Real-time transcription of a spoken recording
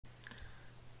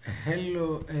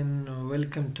Hello and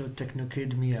welcome to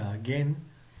Technocademia again.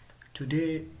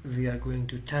 Today we are going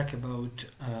to talk about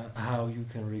how you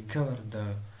can recover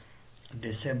the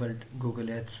disabled Google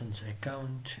AdSense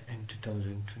account in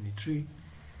 2023.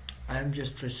 I'm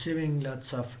just receiving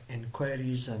lots of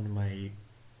inquiries on my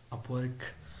Upwork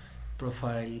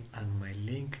profile, on my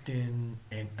LinkedIn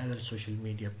and other social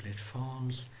media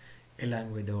platforms,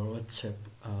 along with our WhatsApp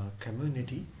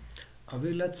community.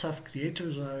 Where lots of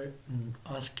creators are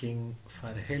asking for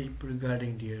help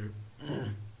regarding their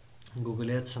Google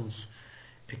AdSense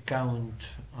account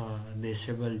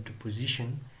disabled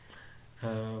position.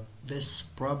 This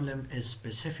problem is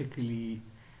specifically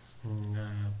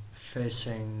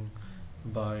facing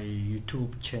by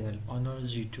YouTube channel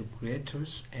owners, YouTube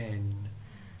creators, and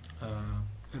uh,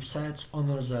 websites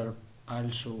owners are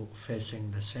also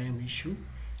facing the same issue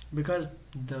because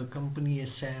the company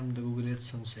is same, the Google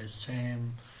AdSense is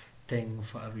same thing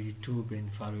for YouTube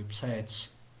and for websites,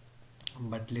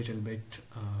 but little bit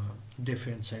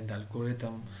difference in the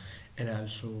algorithm and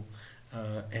also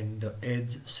in the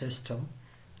ads system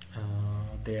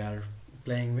they are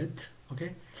playing with.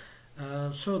 Okay,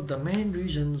 so the main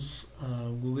reasons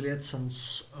Google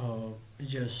AdSense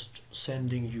just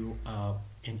sending you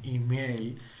an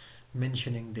email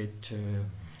mentioning that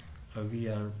we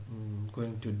are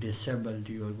going to disable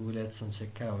your Google AdSense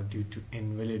account due to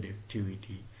invalid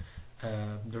activity.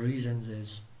 The reasons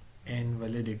is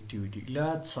invalid activity.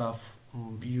 Lots of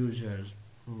users,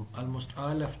 almost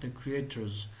all of the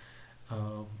creators,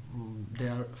 they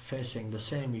are facing the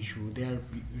same issue. They are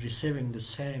receiving the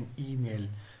same email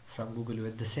from Google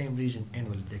with the same reason,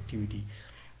 invalid activity.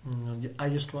 I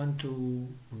just want to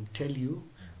tell you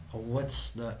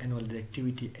what's the invalid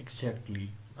activity exactly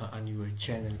on your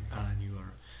channel or on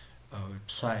your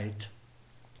website.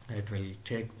 It will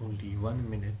take only 1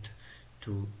 minute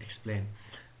to explain.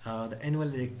 The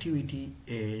invalid activity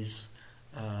is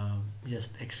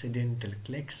just accidental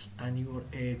clicks on your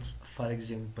ads. For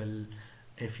example,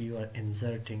 if you are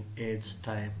inserting ads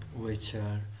type which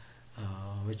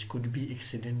could be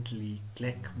accidentally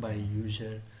clicked by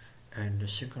user, and the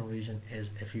second reason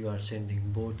is if you are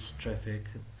sending bots traffic,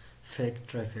 fake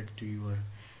traffic to your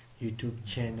YouTube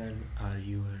channel or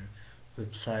your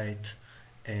website,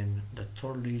 and the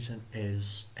third reason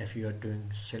is if you are doing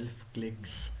self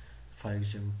clicks. For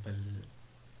example,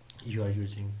 you are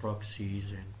using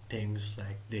proxies and things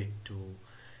like that to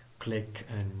click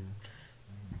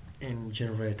and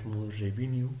generate more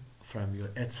revenue from your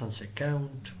AdSense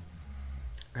account.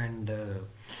 And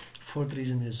fourth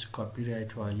reason is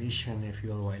copyright violation. If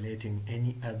you are violating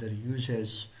any other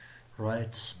users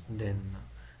rights, then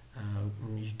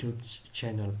YouTube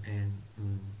channel and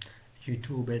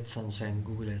YouTube AdSense and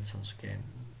Google AdSense can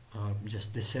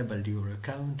just disable your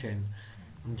account and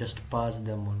just pause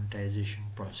the monetization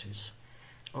process.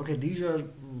 Okay, these are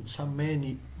some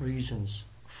many reasons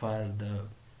for the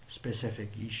specific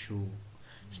issue.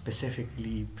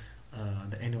 Specifically,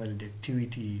 the invalid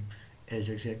activity is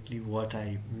exactly what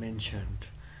I mentioned.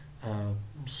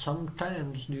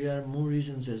 Sometimes there are more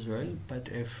reasons as well, but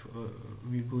if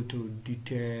we go to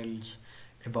details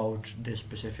about this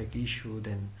specific issue,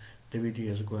 then the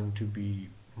video is going to be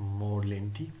more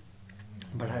lengthy.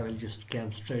 But I will just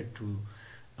come straight to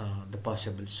the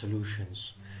possible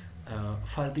solutions.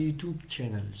 For the YouTube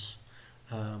channels,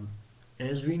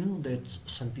 as we know that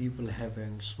some people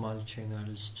having small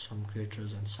channels, some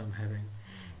creators, and some having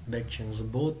big channels,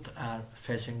 both are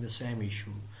facing the same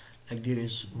issue. Like there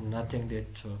is nothing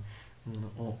that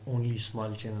only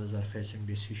small channels are facing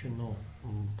this issue. No,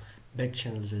 big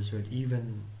channels as well.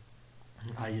 Even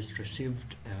I just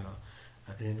received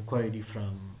an inquiry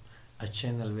from a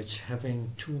channel which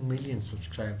having 2 million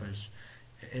subscribers.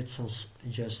 AdSense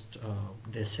just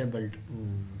disabled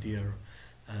their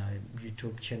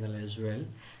YouTube channel as well,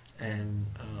 and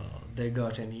they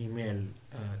got an email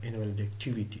invalid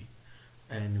activity,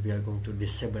 and we are going to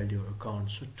disable your account.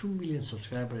 So 2 million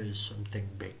subscribers is something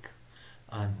big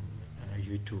on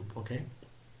YouTube. Okay,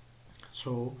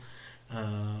 so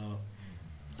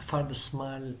for the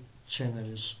small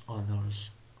channels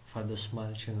owners, for the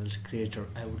small channels creator,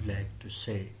 I would like to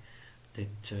say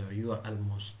that you are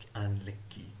almost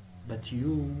unlucky, but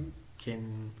you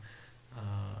can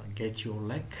get your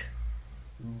luck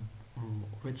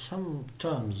with some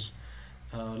terms.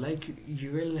 Like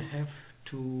you will have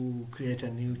to create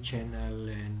a new channel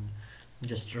and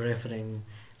just referring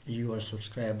your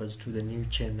subscribers to the new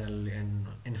channel and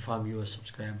inform your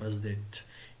subscribers that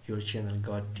your channel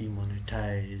got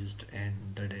demonetized and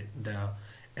that the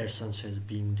AdSense has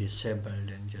been disabled,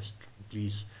 and just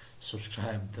please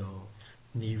subscribe the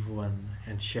new one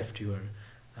and shift your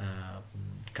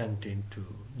content to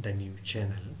the new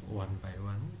channel one by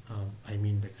one. I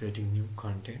mean by creating new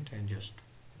content and just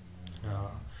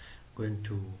going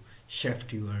to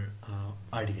shift your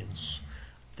audience.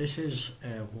 This is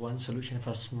one solution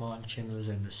for small channels,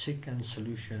 and the second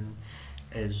solution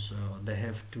is they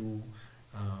have to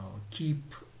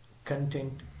keep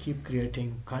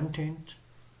creating content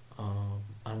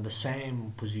on the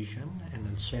same position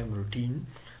and the same routine.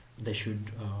 They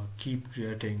should keep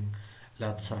creating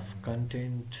lots of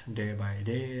content day by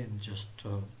day and just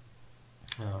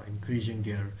increasing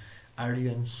their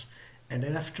audience. And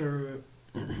then after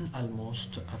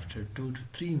almost after 2 to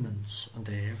 3 months,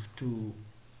 they have to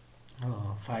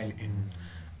file an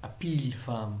appeal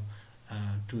form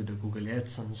to the Google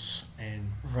Adsense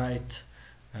and write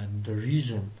the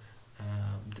reason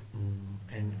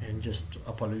and just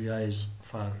apologize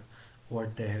for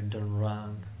what they have done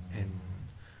wrong in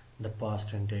the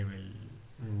past, and they will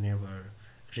never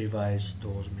revise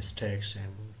those mistakes,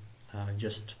 and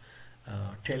just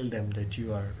tell them that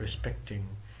you are respecting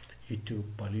YouTube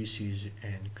policies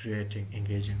and creating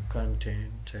engaging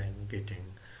content and getting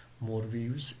more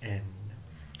views, and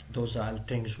those all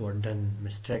things were done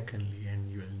mistakenly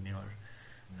and you will never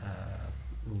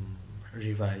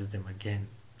revise them again.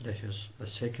 That is the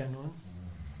second one.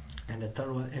 And the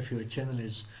third one, if your channel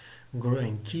is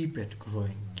growing, keep it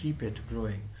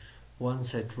growing.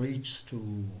 Once it reaches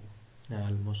to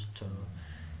almost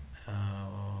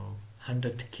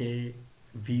 100k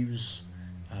views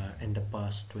in the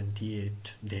past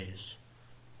 28 days,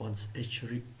 once it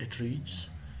reaches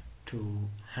to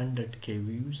 100k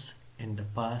views in the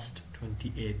past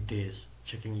 28 days,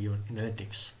 checking your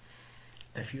analytics,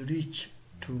 if you reach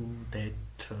to that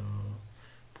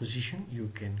position,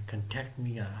 you can contact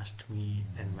me or ask me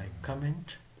in my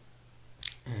comment,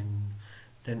 and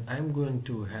then I'm going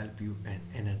to help you in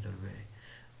another way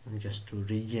just to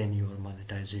regain your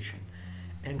monetization.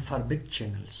 And for big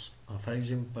channels, for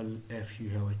example, if you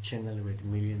have a channel with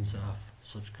millions of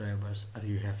subscribers, or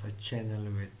you have a channel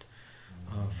with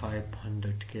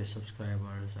 500k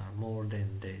subscribers or more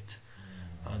than that,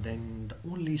 then the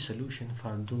only solution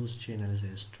for those channels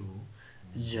is to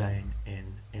join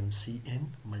an MCN,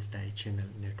 multi-channel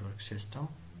network system.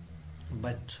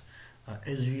 But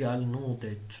as we all know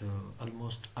that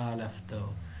almost all of the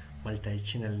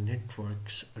multi-channel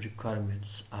networks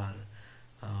requirements are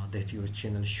that your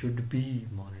channel should be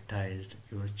monetized,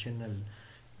 your channel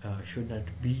should not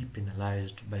be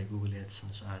penalized by Google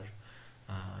AdSense or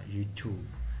YouTube,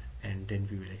 and then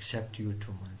we will accept you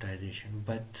to monetization.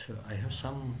 But I have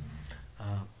some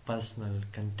personal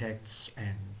contacts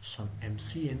and some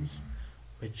MCNs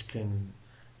which can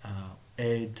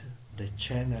add the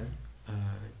channel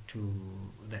to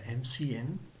the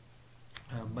MCN,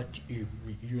 but you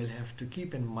will have to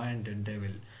keep in mind that they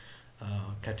will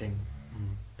cutting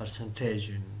percentage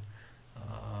in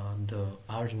the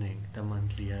earning, the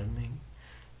monthly earning.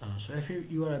 So if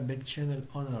you are a big channel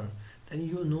owner, then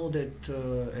you know that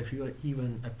if you are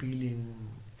even appealing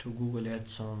to Google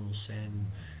AdSense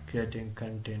and creating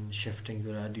content, shifting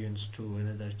your audience to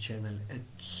another channel,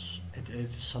 it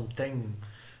is something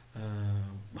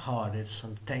hard, it's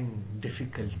something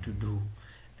difficult to do,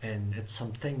 and it's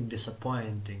something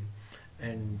disappointing.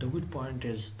 And the good point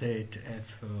is that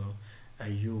if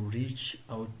you reach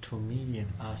out to me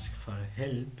and ask for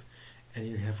help, and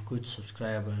you have good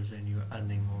subscribers and you're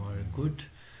earning more good,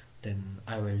 then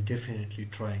I will definitely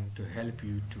trying to help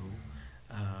you to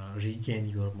regain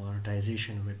your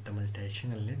monetization with the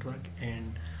multi-channel network.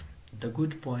 And the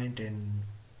good point in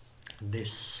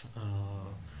this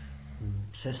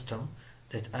system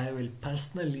that I will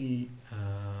personally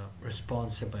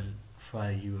responsible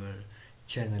for your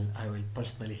channel. I will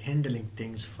personally handling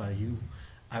things for you.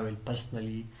 I will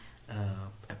personally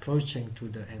approaching to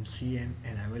the MCN,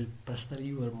 and I will personally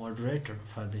your moderator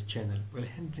for the channel, will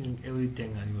handling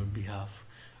everything on your behalf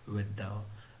with the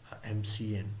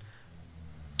MCN.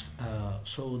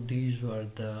 So these were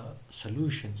the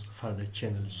solutions for the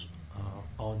channels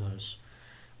owners.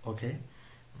 Okay,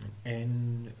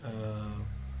 and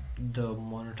the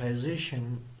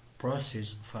monetization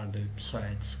process for the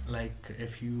websites, like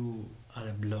if you are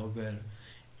a blogger,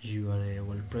 you are a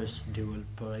WordPress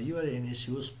developer, you are an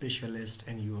SEO specialist,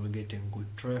 and you are getting good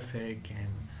traffic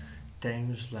and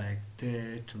things like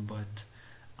that, but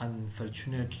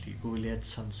unfortunately Google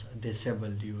AdSense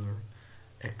disabled your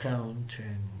account,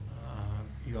 and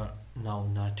you are now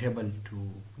not able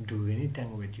to do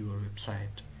anything with your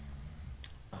website.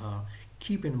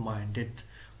 Keep in mind that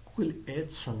Google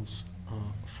AdSense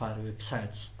for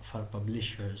websites, for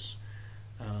publishers,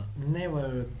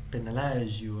 never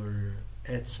penalize your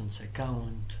AdSense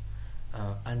account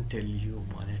until you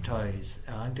monetize,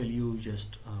 until you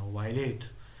just violate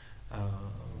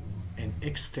an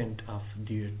extent of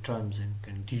the terms and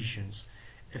conditions.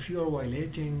 If you are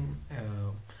violating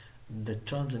the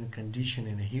terms and condition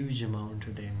in a huge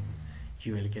amount, then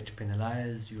you will get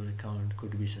penalized, your account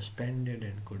could be suspended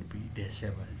and could be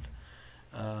disabled.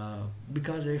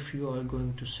 Because if you are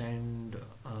going to send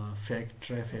fake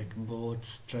traffic,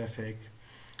 bots traffic,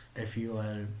 if you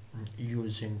are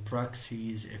using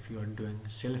proxies, if you are doing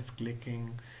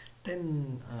self-clicking,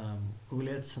 then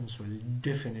Google AdSense will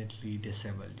definitely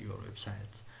disable your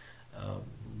website.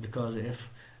 Because if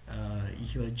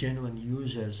your genuine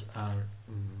users are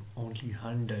only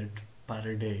 100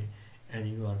 per day and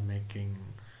you are making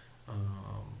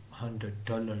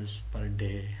 $100 per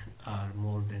day or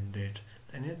more than that,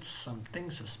 then it's something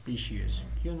suspicious.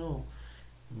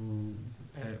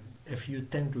 If you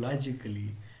think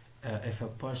logically, if a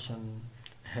person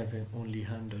having only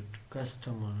 100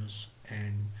 customers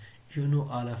and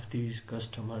all of these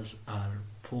customers are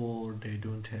poor, they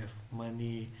don't have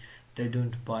money, they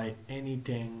don't buy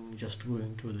anything, just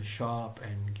going to the shop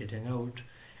and getting out,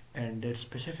 and that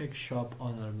specific shop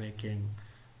owner making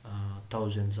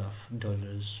thousands of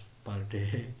dollars per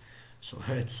day, so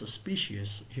it's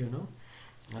suspicious.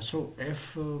 So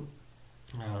if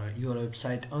your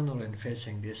website owner and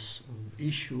facing this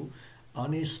issue,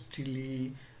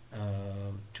 honestly,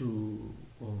 to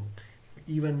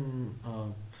even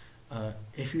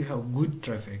if you have good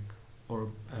traffic, or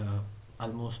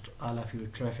almost all of your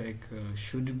traffic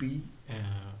should be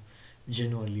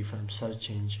genuinely from search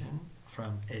engine,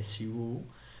 from SEO,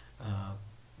 uh,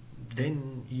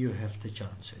 then you have the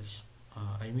chances.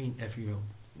 I mean, if you have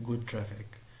good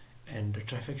traffic, and the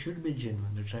traffic should be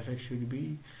genuine, the traffic should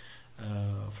be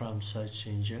from search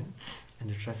engine, and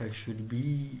the traffic should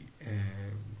be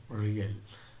real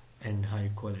and high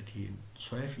quality.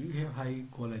 So if you have high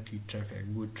quality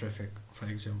traffic, good traffic, for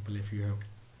example, if you have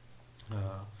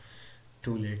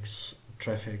 2 lakhs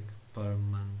traffic per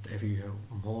month, if you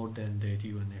have more than that,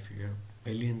 even if you have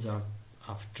millions of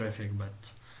traffic,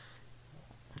 but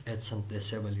AdSense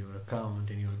disable your account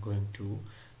and you're going to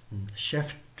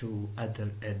shift to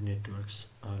other ad networks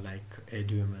like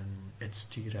Adhuman,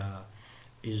 Etstira,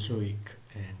 Ezoic,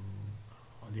 and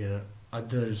there are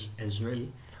others as well.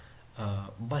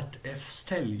 But if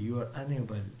still you are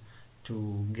unable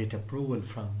to get approval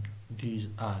from these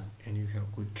all, and you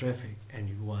have good traffic and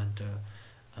you want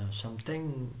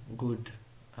something good,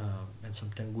 and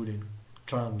something good in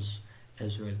terms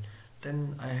as well,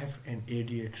 then I have an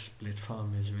ADX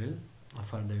platform as well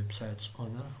for the website's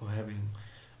owner for having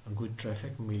a good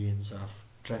traffic, millions of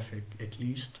traffic at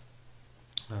least.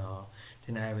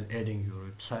 Then I will adding your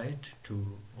website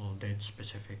to that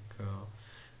specific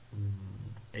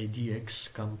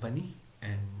ADX company,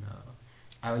 and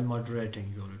I will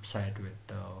moderating your website with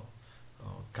the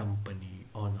company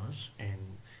owners,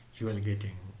 and you will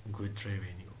getting good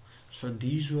revenue. So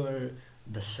these were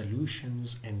the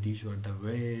solutions, and these were the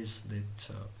ways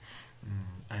that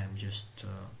I am just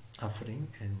offering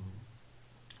in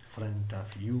front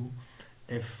of you.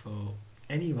 If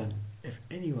anyone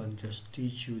just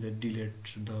teach you that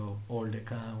delete the old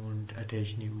account,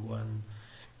 attach new one,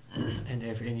 and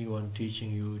if anyone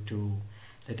teaching you to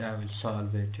that I will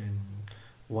solve it in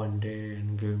one day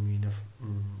and give me enough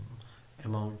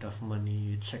amount of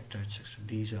money, etc., etc.,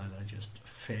 these all are just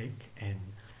fake, and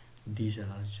these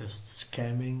are just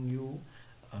scamming you.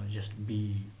 Just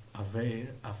be aware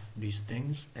of these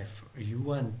things. If you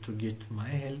want to get my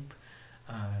help,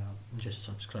 just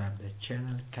subscribe the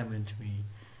channel, comment me,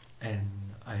 and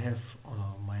I have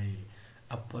my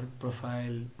Upwork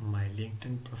profile, my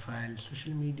LinkedIn profile,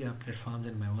 social media platforms,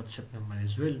 and my WhatsApp number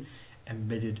as well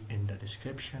embedded in the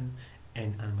description.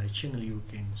 And on my channel you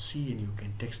can see and you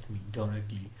can text me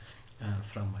directly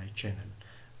from my channel.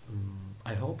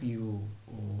 I hope you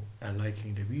are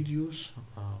liking the videos.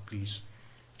 Please,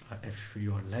 if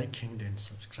you are liking, then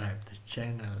subscribe the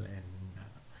channel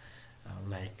and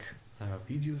like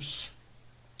videos.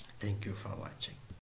 Thank you for watching.